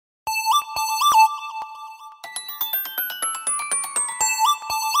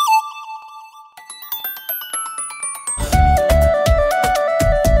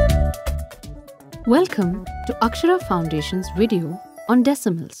Welcome to Akshara Foundation's video on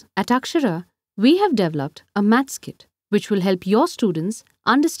decimals. At Akshara, we have developed a maths kit which will help your students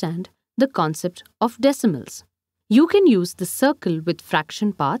understand the concept of decimals. You can use the circle with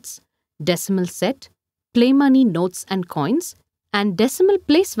fraction parts, decimal set, play money notes and coins, and decimal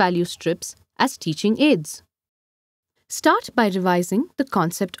place value strips as teaching aids. Start by revising the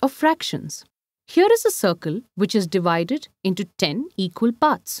concept of fractions. Here is a circle which is divided into 10 equal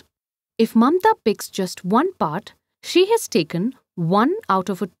parts. If Mamta picks just one part, she has taken 1 out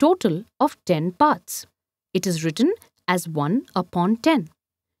of a total of 10 parts. It is written as 1 upon 10.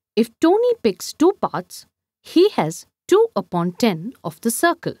 If Tony picks 2 parts, he has 2 upon 10 of the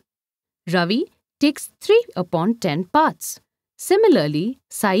circle. Ravi takes 3 upon 10 parts. Similarly,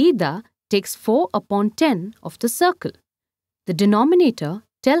 Saida takes 4 upon 10 of the circle. The denominator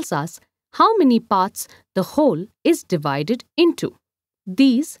tells us how many parts the whole is divided into.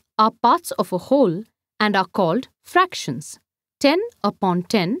 These are parts of a whole and are called fractions. 10 upon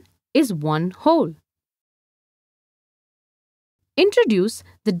 10 is one whole. Introduce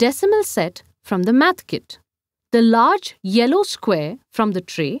the decimal set from the math kit. The large yellow square from the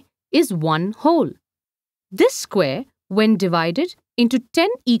tray is one whole. This square, when divided into 10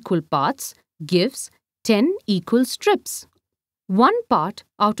 equal parts, gives 10 equal strips. 1 part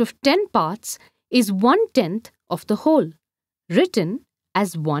out of 10 parts is 1/10 of the whole, written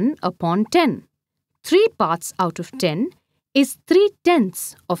as 1 upon 10. 3 parts out of 10 is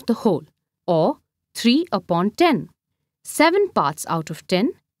 3/10 of the whole, or 3 upon 10. 7 parts out of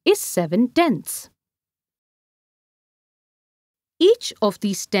 10 is 7/10. Each of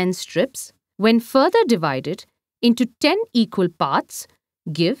these 10 strips, when further divided into 10 equal parts,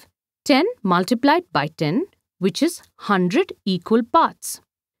 give 10 multiplied by 10, which is 100 equal parts.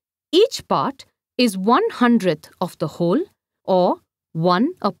 Each part is 1/100th of the whole, or 1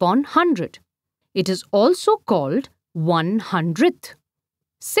 upon 100. It is also called 1/100th.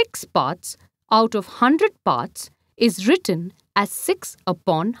 6 parts out of 100 parts is written as 6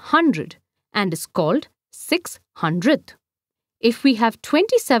 upon 100 and is called 6/100th. If we have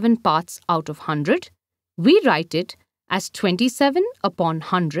 27 parts out of 100, we write it as 27 upon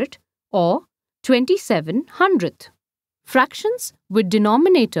 100 or 27/100th. Fractions with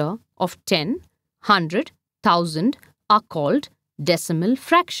denominator of 10, 100, 1000 are called decimal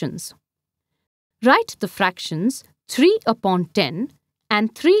fractions. Write the fractions 3 upon 10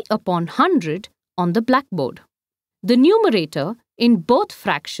 and 3 upon 100 on the blackboard. The numerator in both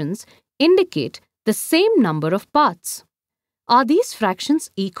fractions indicate the same number of parts. Are these fractions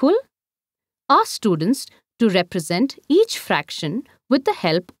equal? Ask students to represent each fraction with the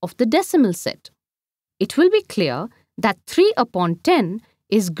help of the decimal set. It will be clear that 3 upon 10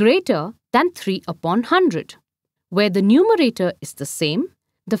 is greater than 3 upon 100. Where the numerator is the same,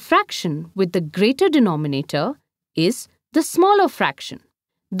 the fraction with the greater denominator is the smaller fraction.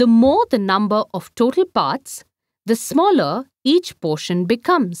 The more the number of total parts, the smaller each portion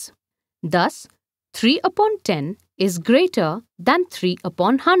becomes. Thus, 3 upon 10 is greater than 3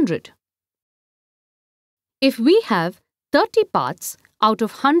 upon 100. If we have 30 parts out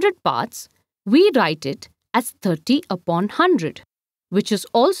of 100 parts, we write it as 30 upon 100, which is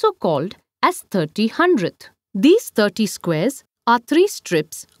also called as 30/100th. These 30 squares are 3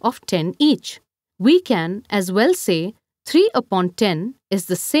 strips of 10 each. We can as well say 3 upon 10 is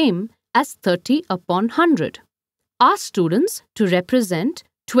the same as 30 upon 100. Ask students to represent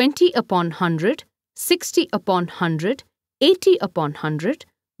 20 upon 100, 60 upon 100, 80 upon 100,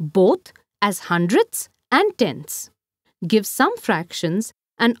 both as hundredths and tenths. Give some fractions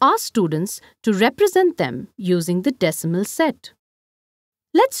and ask students to represent them using the decimal set.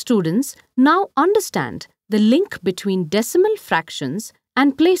 Let students now understand the link between decimal fractions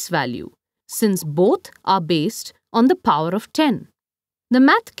and place value, since both are based on the power of 10. The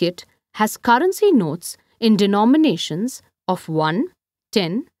math kit has currency notes in denominations of 1,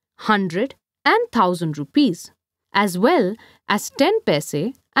 10, 100 and 1000 rupees, as well as 10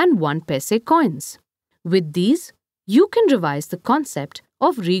 paise and 1 paise coins. With these, you can revise the concept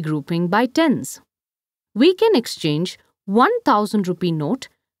of regrouping by tens. We can exchange 1000 rupee note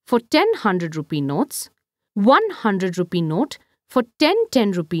for 10 100 rupee notes, 100 rupee note for 10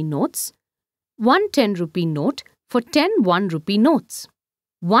 10 rupee notes, 110 rupee note for 10 1 rupee notes.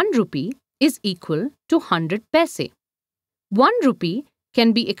 1 rupee is equal to 100 paise. 1 rupee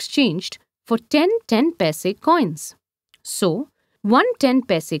can be exchanged for 10 10 paise coins. So, 1 10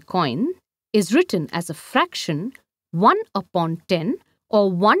 paise coin is written as a fraction 1 upon 10 or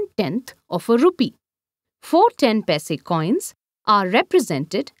 1/10 of a rupee. 4 10 paise coins are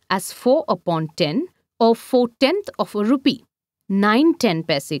represented as 4 upon 10 or 4/10 of a rupee. 9 10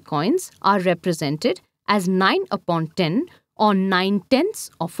 paise coins are represented as 9 upon 10 or 9/10ths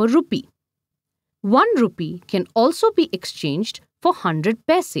of a rupee. 1 rupee can also be exchanged for 100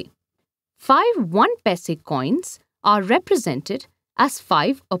 paise. 5 1 paise coins are represented as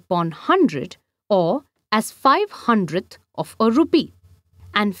 5 upon 100 or as 5/100th of a rupee.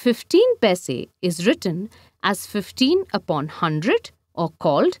 And 15 paise is written as 15 upon 100 or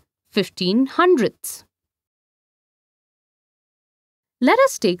called 15 hundredths. Let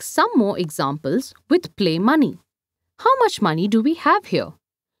us take some more examples with play money. How much money do we have here?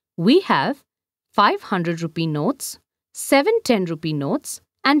 We have 500 rupee notes, 7 10 rupee notes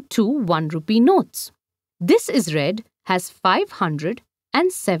and 2 1 rupee notes. This is read as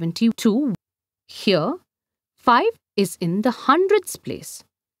 572. Here, 5 is in the hundredths place,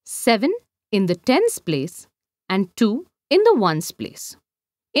 7 in the tens place and 2 in the ones place.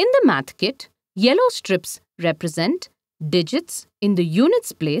 In the math kit, yellow strips represent digits in the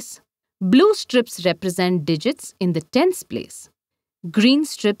units place, blue strips represent digits in the tens place, green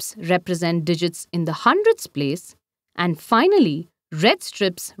strips represent digits in the hundredths place, and finally, red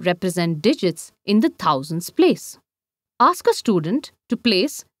strips represent digits in the thousands place. Ask a student to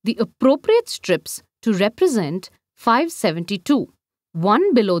place the appropriate strips to represent 572,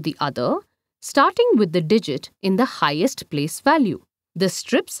 one below the other, starting with the digit in the highest place value. The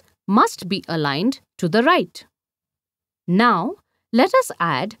strips must be aligned to the right. Now, let us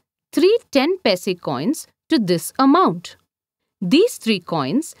add 3 10 paise coins to this amount. These 3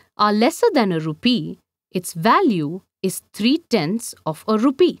 coins are lesser than a rupee. Its value is 3/10ths of a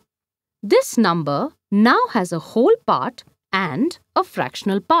rupee. This number now has a whole part and a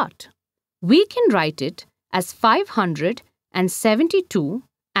fractional part. We can write it as 572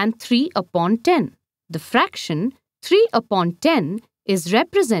 and 3 upon 10. The fraction 3 upon 10 is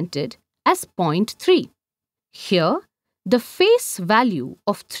represented as 0.3. Here, the face value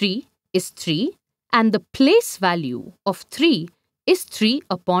of 3 is 3 and the place value of 3 is 3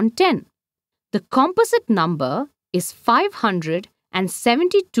 upon 10. The composite number is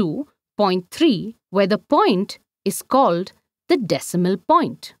 572.3, where the point is called the decimal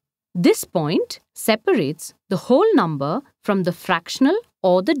point. This point separates the whole number from the fractional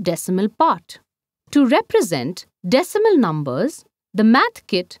or the decimal part. To represent decimal numbers, the math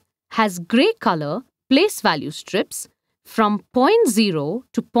kit has grey color place value strips from 0.0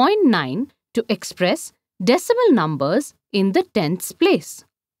 to 0.9 to express decimal numbers in the tenths place.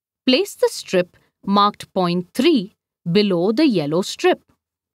 Place the strip marked 0.3 below the yellow strip.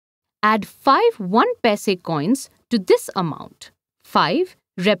 Add 5 1 paise coins to this amount. 5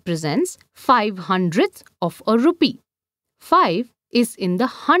 represents 5/100th of a rupee. 5 is in the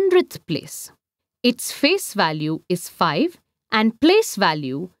hundredth place. Its face value is 5 and place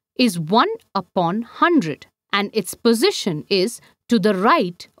value is 1 upon 100 and its position is to the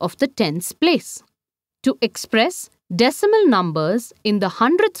right of the tens place. To express decimal numbers in the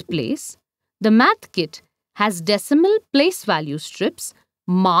hundredth place, the math kit has decimal place value strips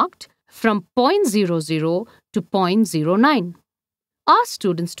marked from 0.00 to 0.09. Ask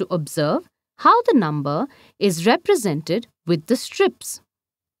students to observe how the number is represented with the strips.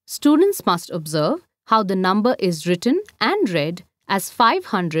 Students must observe how the number is written and read as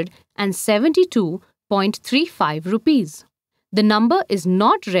 572.35 rupees. The number is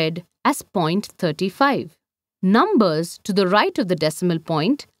not read as 0.35. Numbers to the right of the decimal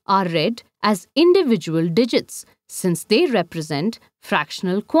point are read as individual digits since they represent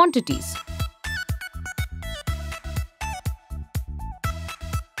fractional quantities.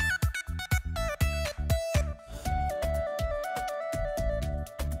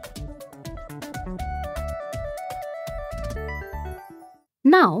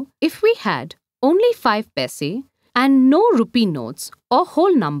 Now, if we had only 5 paise and no rupee notes or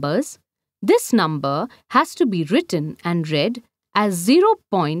whole numbers, this number has to be written and read as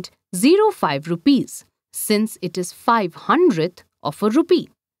 0.05 rupees since it is 5/100th of a rupee.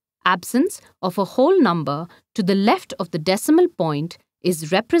 Absence of a whole number to the left of the decimal point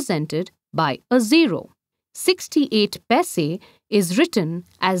is represented by a 0. 68 paise is written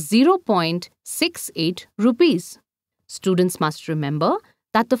as 0.68 rupees. Students must remember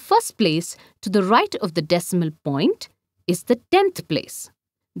that the first place to the right of the decimal point is the 10th place.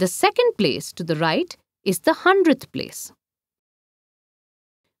 The second place to the right is the 100th place.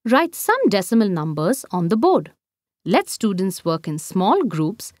 Write some decimal numbers on the board. Let students work in small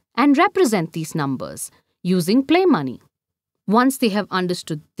groups and represent these numbers using play money. Once they have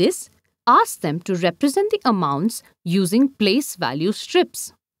understood this, ask them to represent the amounts using place value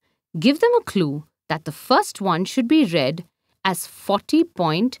strips. Give them a clue that the first one should be read as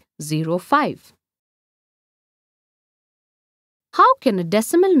 40.05. How can a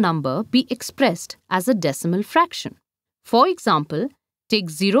decimal number be expressed as a decimal fraction? For example, take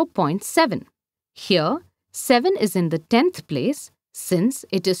 0.7. Here, 7 is in the 10th place since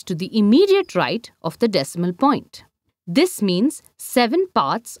it is to the immediate right of the decimal point. This means 7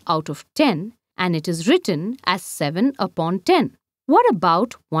 parts out of 10 and it is written as 7 upon 10. What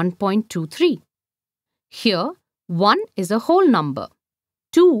about 1.23? Here, 1 is a whole number.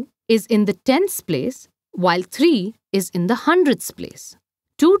 2 is in the tenths place while 3 is in the hundredths place.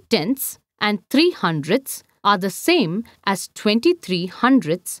 2 tenths and 3 hundredths are the same as 23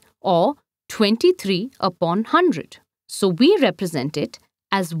 hundredths or 23 upon 100. So we represent it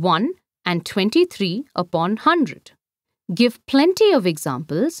as 1 and 23 upon 100. Give plenty of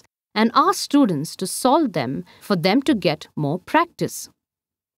examples and ask students to solve them for them to get more practice.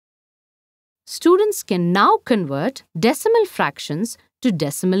 Students can now convert decimal fractions to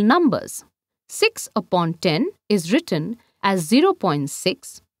decimal numbers. 6 upon 10 is written as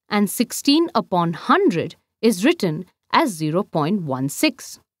 0.6 and 16 upon 100 is written as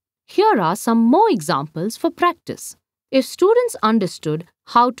 0.16. Here are some more examples for practice. If students understood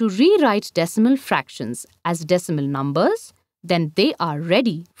how to rewrite decimal fractions as decimal numbers, then they are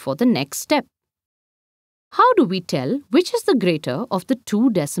ready for the next step. How do we tell which is the greater of the two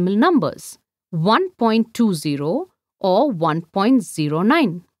decimal numbers, 1.20 or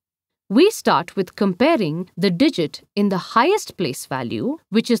 1.09? We start with comparing the digit in the highest place value,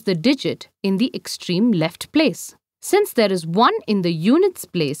 which is the digit in the extreme left place. Since there is 1 in the units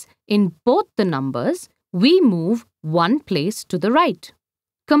place in both the numbers, we move 1 place to the right.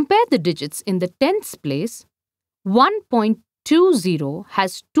 Compare the digits in the tenths place. 1.20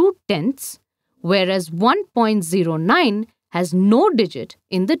 has 2 tenths, whereas 1.09 has no digit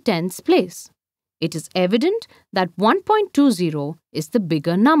in the tenths place. It is evident that 1.20 is the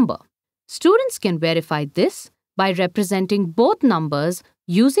bigger number. Students can verify this by representing both numbers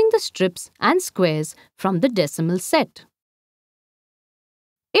using the strips and squares from the decimal set.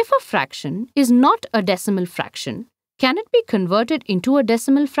 If a fraction is not a decimal fraction, can it be converted into a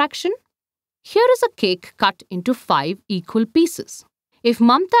decimal fraction? Here is a cake cut into 5 equal pieces. If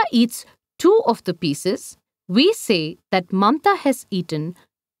Mamta eats 2 of the pieces, we say that Mamta has eaten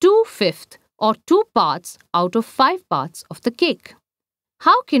 2/5 or 2 parts out of 5 parts of the cake.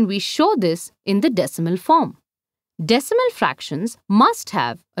 How can we show this in the decimal form? Decimal fractions must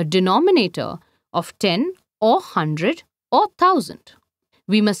have a denominator of 10 or 100 or 1000.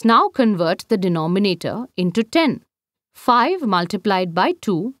 We must now convert the denominator into 10. 5 multiplied by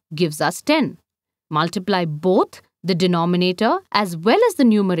 2 gives us 10. Multiply both the denominator as well as the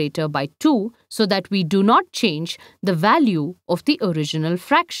numerator by 2 so that we do not change the value of the original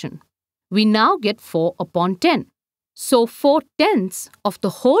fraction. We now get 4 upon 10. So 4 tenths of the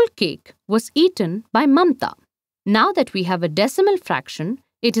whole cake was eaten by Mamta. Now that we have a decimal fraction,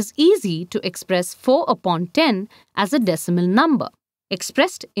 it is easy to express 4 upon 10 as a decimal number.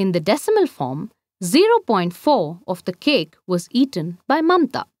 Expressed in the decimal form, 0.4 of the cake was eaten by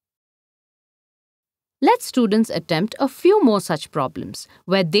Mamta. Let students attempt a few more such problems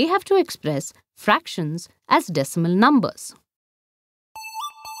where they have to express fractions as decimal numbers.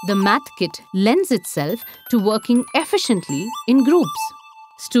 The math kit lends itself to working efficiently in groups.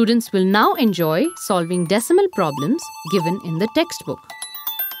 Students will now enjoy solving decimal problems given in the textbook.